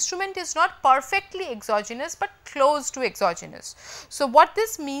instrument is not perfectly exogenous, but close to exogenous. So, what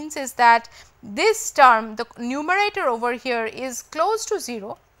this means is that this term, the numerator over here, is close to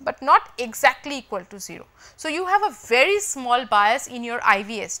 0, but not exactly equal to 0. So, you have a very small bias in your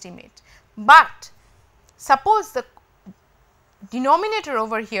IV estimate, but suppose the denominator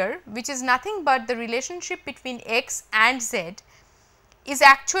over here, which is nothing but the relationship between x and z, is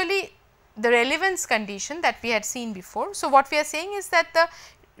actually the relevance condition that we had seen before. So, what we are saying is that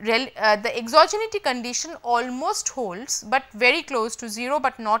the exogeneity condition almost holds, but very close to 0,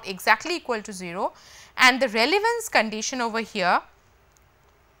 but not exactly equal to 0, and the relevance condition over here,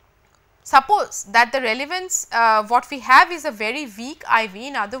 suppose that the relevance what we have is a very weak IV.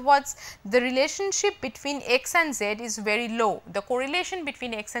 In other words, the relationship between x and z is very low, the correlation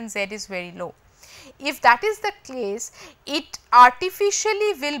between x and z is very low. If that is the case, it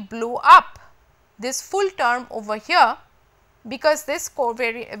artificially will blow up this full term over here, because this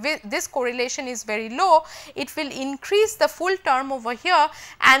correlation is very low, it will increase the full term over here,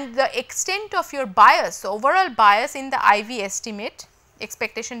 and the extent of your bias, the overall bias in the IV estimate,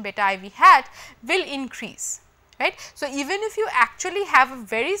 expectation beta IV hat, will increase, right. So, even if you actually have a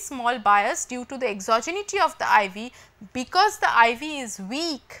very small bias due to the exogeneity of the IV, because the IV is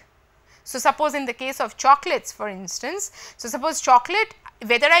weak. So, suppose in the case of chocolates, for instance, so suppose chocolate,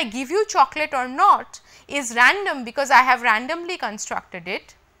 whether I give you chocolate or not, is random because I have randomly constructed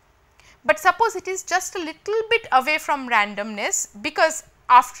it, but suppose it is just a little bit away from randomness because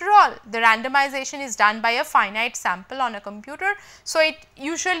after all the randomization is done by a finite sample on a computer. So,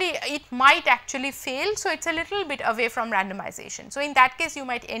 it might actually fail. So, it is a little bit away from randomization. So, in that case you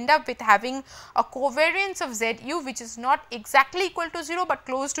might end up with having a covariance of ZU which is not exactly equal to 0, but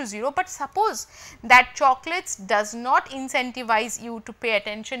close to 0. But suppose that chocolates does not incentivize you to pay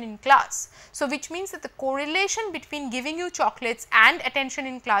attention in class. So, which means that the correlation between giving you chocolates and attention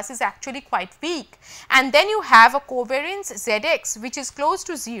in class is actually quite weak, and then you have a covariance Zx which is close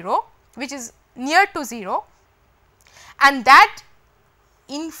to 0, which is near to 0, and that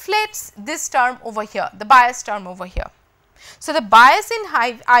inflates this term over here, the bias term over here. So, the bias in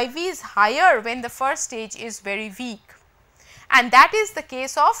IV is higher when the first stage is very weak, and that is the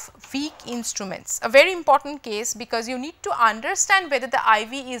case of weak instruments, a very important case, because you need to understand whether the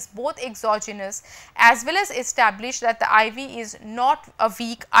IV is both exogenous as well as establish that the IV is not a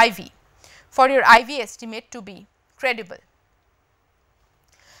weak IV for your IV estimate to be credible.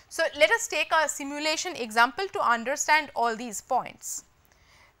 So, let us take a simulation example to understand all these points.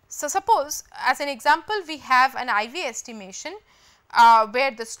 So, suppose as an example we have an IV estimation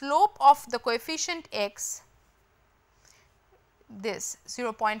where the slope of the coefficient x, this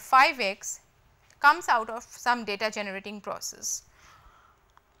 0.5x, comes out of some data generating process,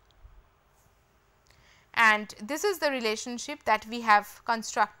 and this is the relationship that we have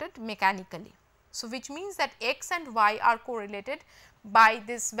constructed mechanically. So, which means that x and y are correlated by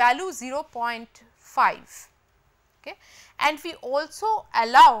this value 0.5, okay, and we also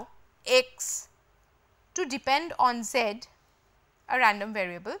allow x to depend on z, a random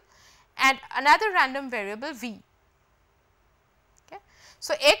variable, and another random variable v. Okay.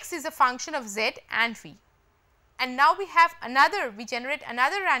 So, x is a function of z and v, and now we have another, we generate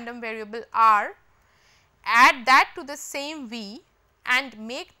another random variable r, add that to the same v and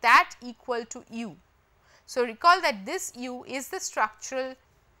make that equal to u. So, recall that this u is the structural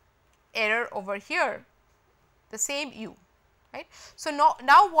error over here, the same u, right. So,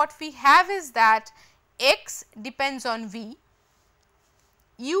 now what we have is that x depends on v,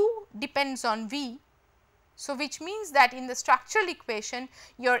 u depends on v. So, which means that in the structural equation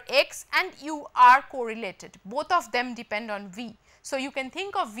your x and u are correlated, both of them depend on v. So, you can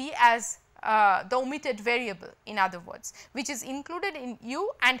think of v as the omitted variable, in other words, which is included in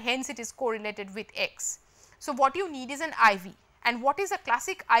u, and hence it is correlated with x. So, what you need is an IV, and what is a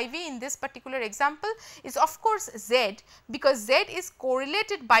classic IV in this particular example is of course z, because z is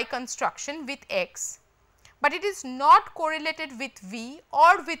correlated by construction with x, but it is not correlated with v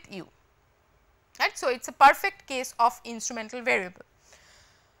or with u, right. So, it is a perfect case of instrumental variable.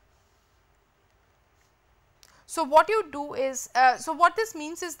 So, what you do is, so what this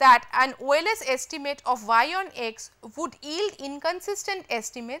means is that an OLS estimate of y on x would yield inconsistent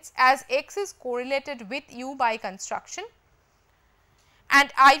estimates as x is correlated with u by construction, and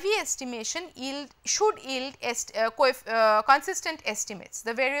IV estimation should yield consistent estimates.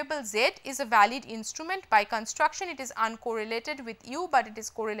 The variable z is a valid instrument. By construction it is uncorrelated with u, but it is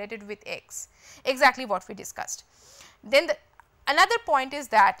correlated with x, exactly what we discussed. Then another point is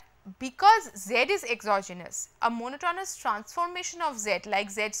that because z is exogenous, a monotonous transformation of z like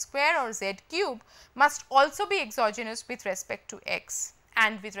z square or z cube must also be exogenous with respect to x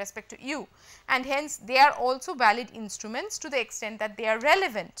and with respect to u, and hence they are also valid instruments to the extent that they are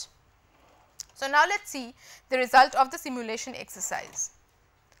relevant. So, now let us see the result of the simulation exercise.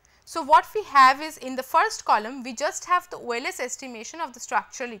 So, what we have is, in the first column we just have the OLS estimation of the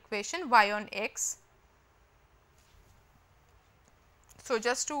structural equation y on x. So,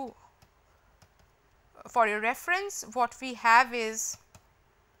 just to for your reference, what we have is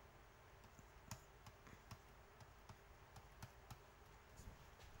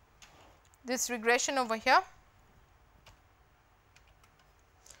this regression over here,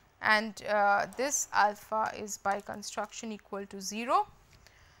 and this alpha is by construction equal to 0.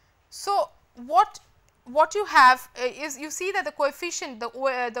 So, what you have is, you see that the coefficient,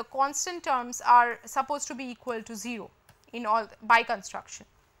 the constant terms are supposed to be equal to 0 in all by construction.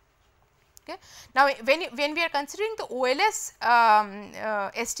 Okay. Now, when we are considering the OLS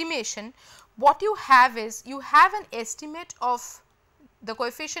estimation, what you have is, you have an estimate of the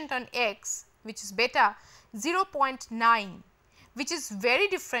coefficient on x, which is beta 0.9, which is very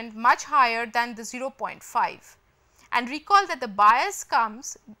different, much higher than the 0.5, and recall that the bias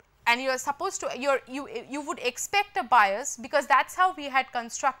comes, and you are supposed to, you would expect a bias, because that is how we had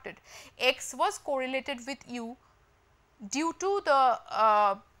constructed. X was correlated with u due to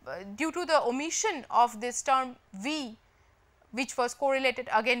the omission of this term v, which was correlated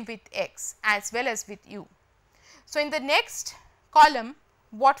again with x as well as with u. So, in the next column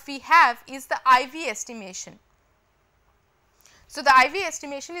what we have is the IV estimation. So, the IV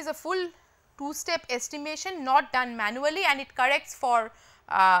estimation is a full 2-step estimation not done manually, and it corrects for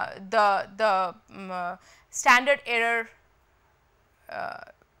the standard error,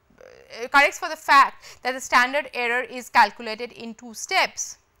 corrects for the fact that the standard error is calculated in 2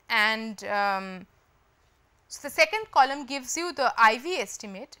 steps. And so, the second column gives you the IV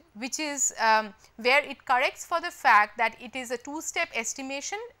estimate, which is where it corrects for the fact that it is a 2-step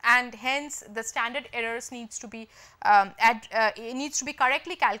estimation, and hence the standard errors needs to be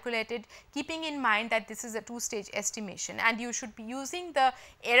correctly calculated, keeping in mind that this is a 2-stage estimation, and you should be using the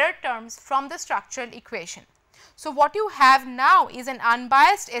error terms from the structural equation. So, what you have now is an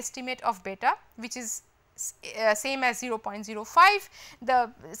unbiased estimate of beta, which is same as 0.05.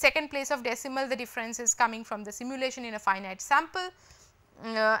 The second place of decimal, the difference is coming from the simulation in a finite sample,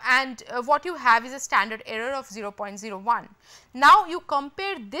 and what you have is a standard error of 0.01. Now, you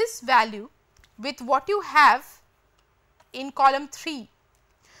compare this value with what you have in column 3.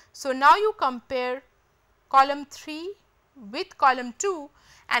 So, now you compare column 3 with column 2,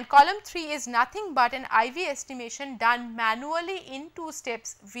 and column 3 is nothing but an IV estimation done manually in 2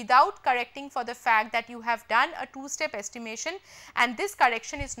 steps without correcting for the fact that you have done a 2-step estimation, and this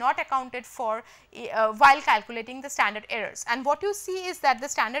correction is not accounted for while calculating the standard errors. And what you see is that the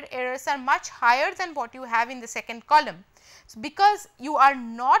standard errors are much higher than what you have in the second column. So, because you are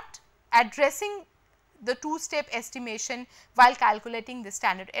not addressing the 2-step estimation while calculating the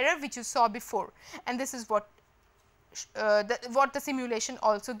standard error, which you saw before, and this is what the simulation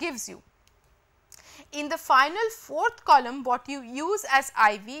also gives you. In the final 4th column, what you use as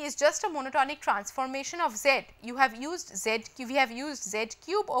IV is just a monotonic transformation of Z. You have used Z, we have used Z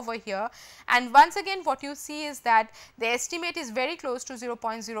cube over here, and once again what you see is that the estimate is very close to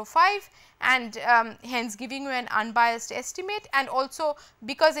 0.05, and hence giving you an unbiased estimate, and also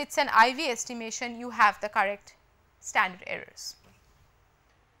because it is an IV estimation, you have the correct standard errors.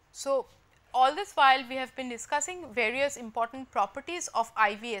 So, all this while we have been discussing various important properties of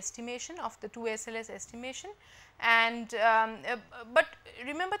IV estimation, of the 2 SLS estimation, and but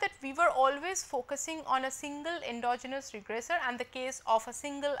remember that we were always focusing on a single endogenous regressor and the case of a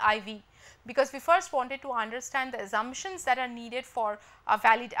single IV, because we first wanted to understand the assumptions that are needed for a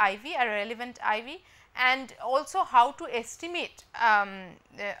valid IV, a relevant IV, and also how to estimate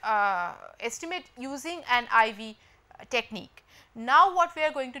estimate using an IV technique. Now, what we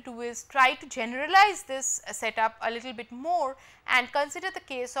are going to do is try to generalize this setup a little bit more and consider the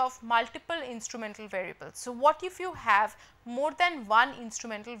case of multiple instrumental variables. So, what if you have more than one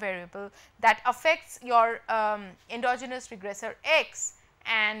instrumental variable that affects your endogenous regressor X,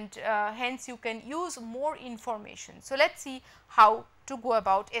 and hence you can use more information. So, let us see how to go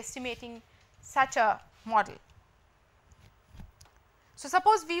about estimating such a model. So,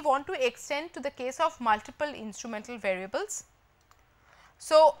 suppose we want to extend to the case of multiple instrumental variables.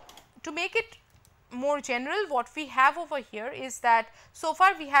 So, to make it more general, what we have over here is that so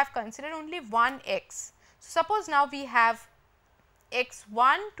far we have considered only one x. So, suppose now we have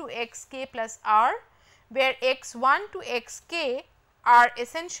x1 to xk plus r, where x1 to xk are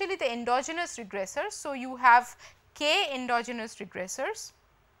essentially the endogenous regressors. So, you have k endogenous regressors,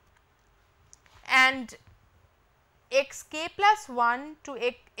 and xk plus 1 to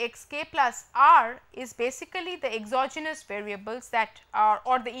xk plus r is basically the exogenous variables that are,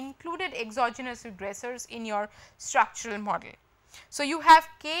 or the included exogenous regressors in your structural model. So, you have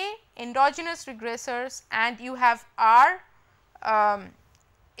k endogenous regressors and you have r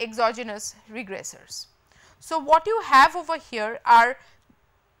exogenous regressors. So, what you have over here are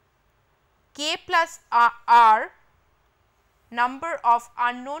k plus r number of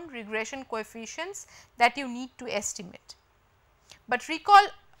unknown regression coefficients that you need to estimate. But recall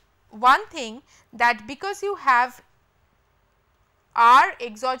one thing, that because you have r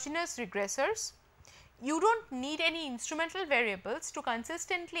exogenous regressors, you do not need any instrumental variables to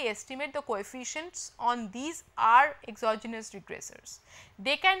consistently estimate the coefficients on these r exogenous regressors.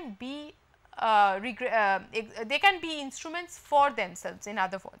 They can be instruments for themselves, in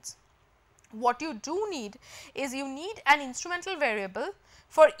other words. What you do need is you need an instrumental variable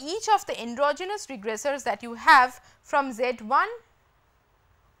for each of the endogenous regressors that you have from Z1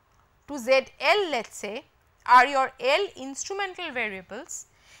 to ZL, let us say, are your L instrumental variables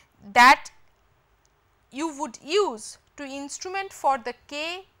that you would use to instrument for the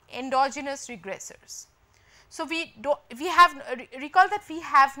k endogenous regressors. So, recall that we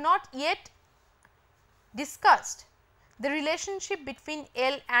have not yet discussed the relationship between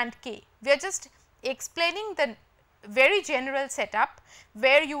L and K. We are just explaining the very general setup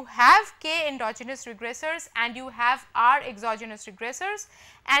where you have k endogenous regressors and you have r exogenous regressors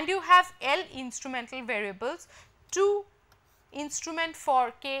and you have L instrumental variables to instrument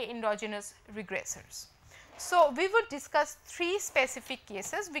for k endogenous regressors. So, we would discuss 3 specific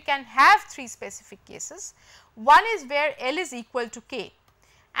cases, we can have 3 specific cases. One is where L is equal to k,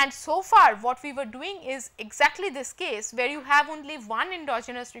 and so far what we were doing is exactly this case where you have only one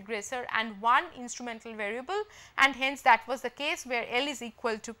endogenous regressor and one instrumental variable, and hence that was the case where L is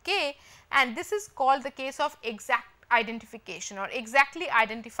equal to k, and this is called the case of exact identification or exactly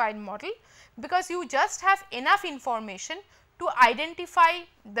identified model, because you just have enough information to identify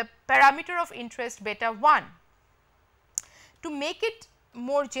the parameter of interest beta 1. To make it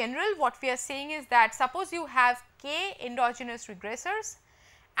more general, what we are saying is that suppose you have k endogenous regressors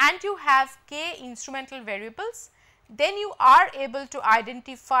and you have k instrumental variables, then you are able to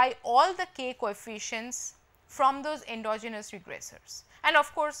identify all the k coefficients from those endogenous regressors, and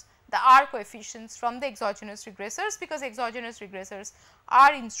of course, the R coefficients from the exogenous regressors, because exogenous regressors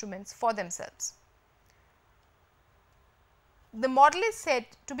are instruments for themselves. The model is said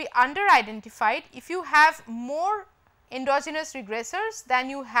to be under identified if you have more endogenous regressors than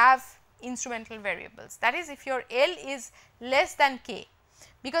you have instrumental variables, that is if your L is less than k,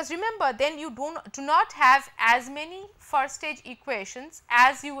 because remember then you do not have as many first stage equations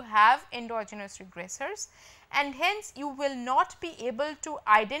as you have endogenous regressors, and hence you will not be able to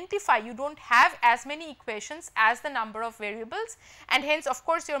identify, you do not have as many equations as the number of variables, and hence of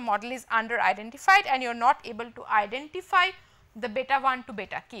course your model is under identified and you are not able to identify the beta 1 to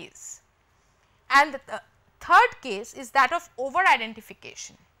beta k's. And the third case is that of over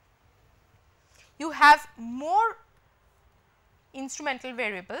identification. You have more instrumental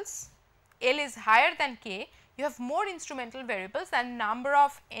variables, L is higher than k, you have more instrumental variables than number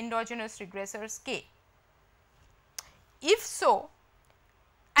of endogenous regressors k. If so,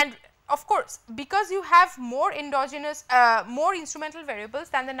 and of course, because you have more endogenous more instrumental variables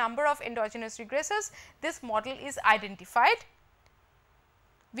than the number of endogenous regressors, this model is identified,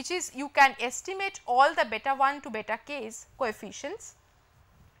 which is you can estimate all the beta 1 to beta k's coefficients,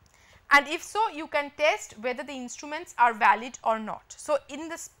 and if so you can test whether the instruments are valid or not. So, in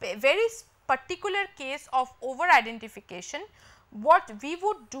this very particular case of over identification, what we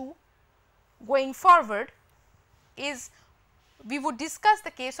would do going forward is we would discuss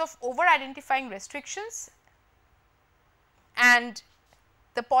the case of over identifying restrictions and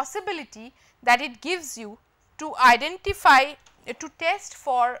the possibility that it gives you to identify, to test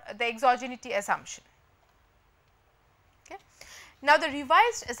for the exogeneity assumption. Okay. Now, the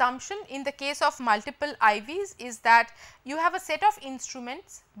revised assumption in the case of multiple IVs is that you have a set of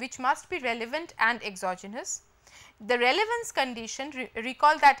instruments which must be relevant and exogenous. The relevance condition,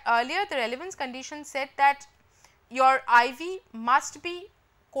 recall that earlier the relevance condition said that your IV must be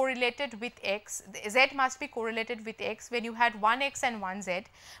correlated with x, z must be correlated with x when you had one x and one z,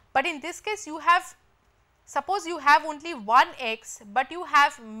 but in this case you have, suppose you have only one x, but you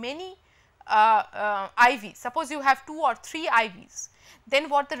have many IVs, suppose you have 2 or 3 IVs, then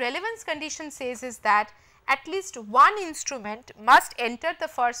what the relevance condition says is that at least one instrument must enter the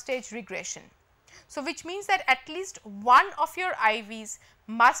first stage regression. So, which means that at least one of your IVs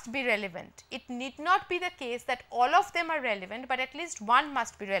must be relevant. It need not be the case that all of them are relevant, but at least one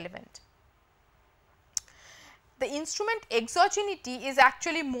must be relevant. The instrument exogeneity is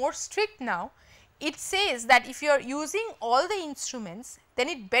actually more strict now. It says that if you are using all the instruments, then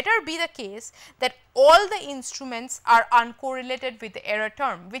it better be the case that all the instruments are uncorrelated with the error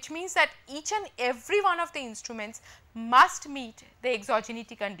term, which means that each and every one of the instruments must meet the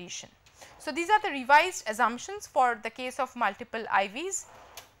exogeneity condition. So, these are the revised assumptions for the case of multiple IVs.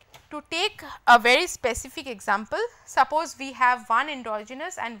 To take a very specific example, suppose we have one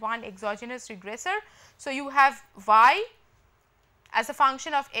endogenous and one exogenous regressor. So, you have y as a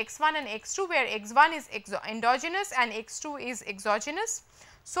function of x1 and x2, where x1 is endogenous and x2 is exogenous.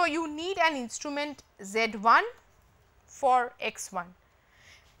 So, you need an instrument z1 for x1.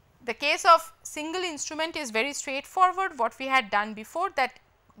 The case of single instrument is very straightforward, what we had done before, that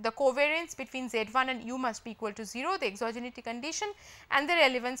the covariance between z1 and u must be equal to 0, the exogeneity condition, and the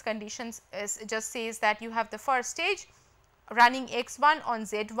relevance conditions just says that you have the first stage running x1 on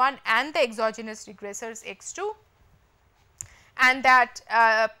z1 and the exogenous regressors x2, and that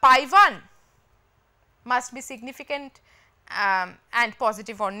pi 1 must be significant and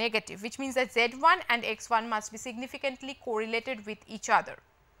positive or negative, which means that z1 and x1 must be significantly correlated with each other.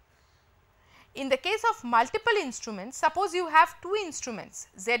 In the case of multiple instruments, suppose you have two instruments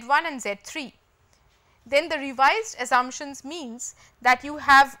z1 and z3, then the revised assumptions means that you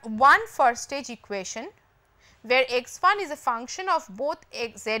have one first stage equation where x1 is a function of both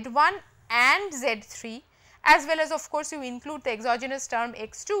z1 and z3, as well as of course you include the exogenous term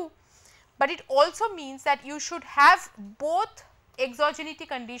x2, but it also means that you should have both exogeneity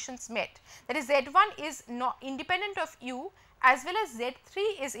conditions met, that is Z1 is not independent of u as well as Z3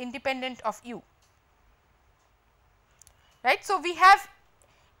 is independent of u, right. So, we have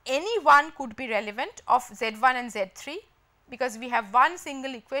any one could be relevant of Z1 and Z3 because we have one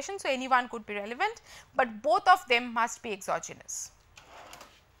single equation. So, any one could be relevant, but both of them must be exogenous.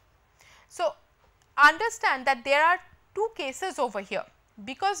 So, understand that there are two cases over here,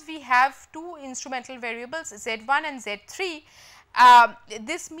 because we have two instrumental variables Z1 and Z3.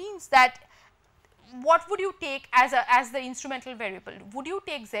 This means that what would you take as the instrumental variable? Would you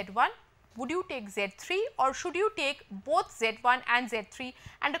take Z1, would you take Z3, or should you take both Z1 and Z3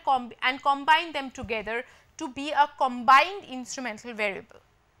 and combine them together to be a combined instrumental variable?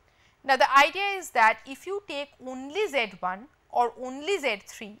 Now, the idea is that if you take only Z1 or only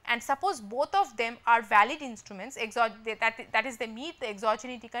Z3 and suppose both of them are valid instruments, that is they meet the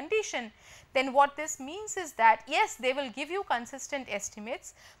exogeneity condition, then what this means is that yes, they will give you consistent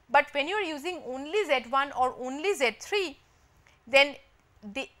estimates, but when you are using only Z1 or only Z3, then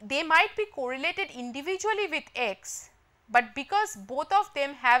they might be correlated individually with X, but because both of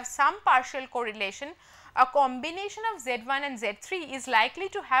them have some partial correlation, a combination of Z1 and Z3 is likely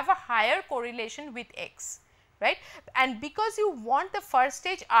to have a higher correlation with X, right. And because you want the first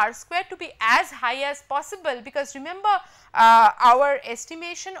stage R square to be as high as possible, because remember our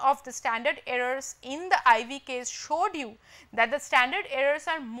estimation of the standard errors in the IV case showed you that the standard errors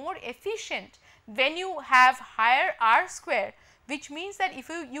are more efficient when you have higher R square, which means that if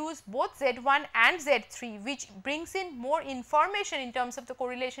you use both Z1 and Z3, which brings in more information in terms of the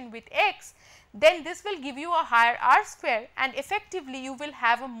correlation with X, then this will give you a higher R square and effectively you will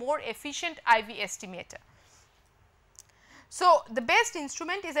have a more efficient IV estimator. So, the best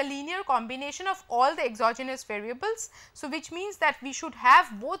instrument is a linear combination of all the exogenous variables. So, which means that we should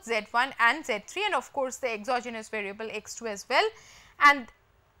have both Z1 and Z3 and of course, the exogenous variable X2 as well, and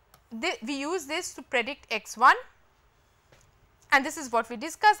we use this to predict X1. And this is what we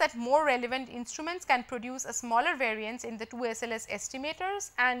discussed, that more relevant instruments can produce a smaller variance in the two SLS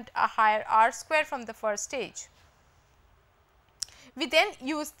estimators and a higher R square from the first stage. We then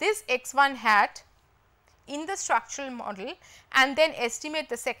use this X1 hat in the structural model and then estimate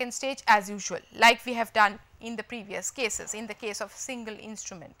the second stage as usual, like we have done in the previous cases in the case of single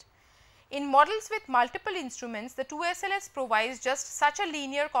instrument. In models with multiple instruments, the 2SLS provides just such a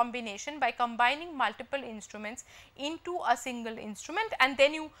linear combination by combining multiple instruments into a single instrument, and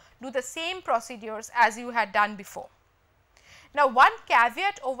then you do the same procedures as you had done before. Now, one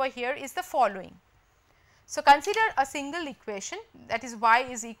caveat over here is the following. So, consider a single equation, that is y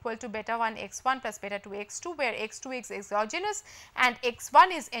is equal to beta 1 x1 plus beta 2 x2, where x2 is exogenous and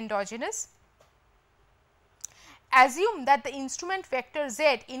x1 is endogenous. Assume that the instrument vector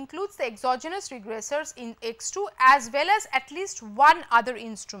z includes the exogenous regressors in x2 as well as at least one other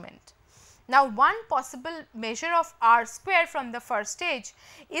instrument. Now, one possible measure of R square from the first stage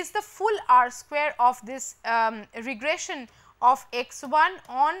is the full R square of this regression of x1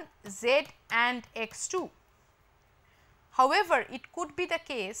 on z and x2. However, it could be the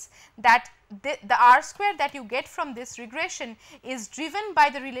case that the R square that you get from this regression is driven by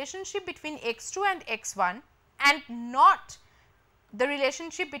the relationship between x2 and x1 and not the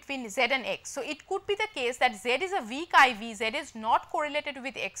relationship between z and x. So, it could be the case that z is a weak IV, z is not correlated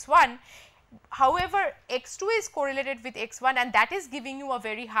with x1, however, x2 is correlated with x1 and that is giving you a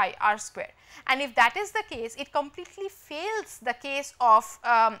very high R square. And if that is the case, it completely fails the case of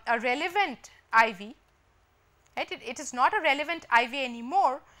a relevant IV, right. It is not a relevant IV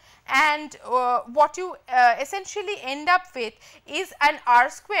anymore, and what you essentially end up with is an R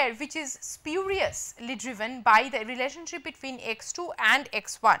square which is spuriously driven by the relationship between x2 and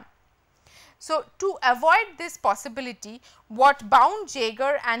x1. So, to avoid this possibility, what Bound,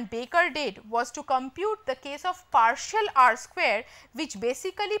 Jaeger and Baker did was to compute the case of partial R square, which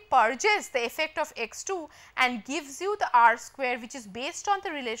basically purges the effect of x2 and gives you the R square which is based on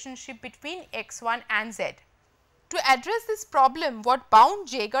the relationship between x1 and z. To address this problem, what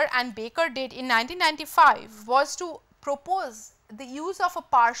Bound, Jaeger and Baker did in 1995 was to propose the use of a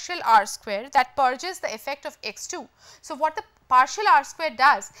partial R square that purges the effect of x2. So, what the partial R square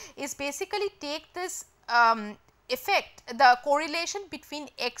does is basically take this effect, the correlation between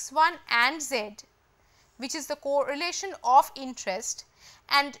x1 and z, which is the correlation of interest,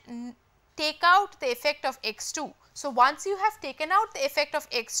 and take out the effect of x2. So, once you have taken out the effect of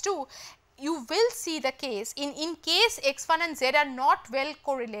x2, you will see the case in case x1 and z are not well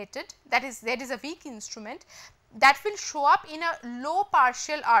correlated, that is z is a weak instrument, that will show up in a low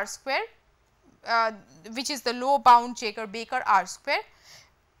partial R square, which is the low Bound, Jaeger, Baker R square.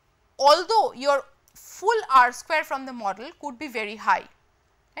 although your full R square from the model could be very high,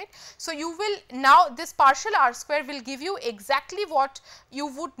 right. So, you will now this partial R square will give you exactly what you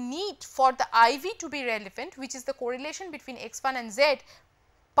would need for the IV to be relevant, which is the correlation between x1 and z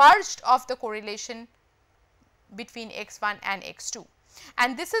purged of the correlation between x1 and x2,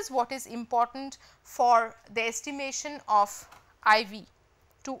 and this is what is important for the estimation of IV,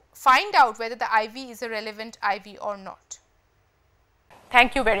 to find out whether the IV is a relevant IV or not.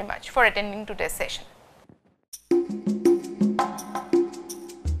 Thank you very much for attending today's session.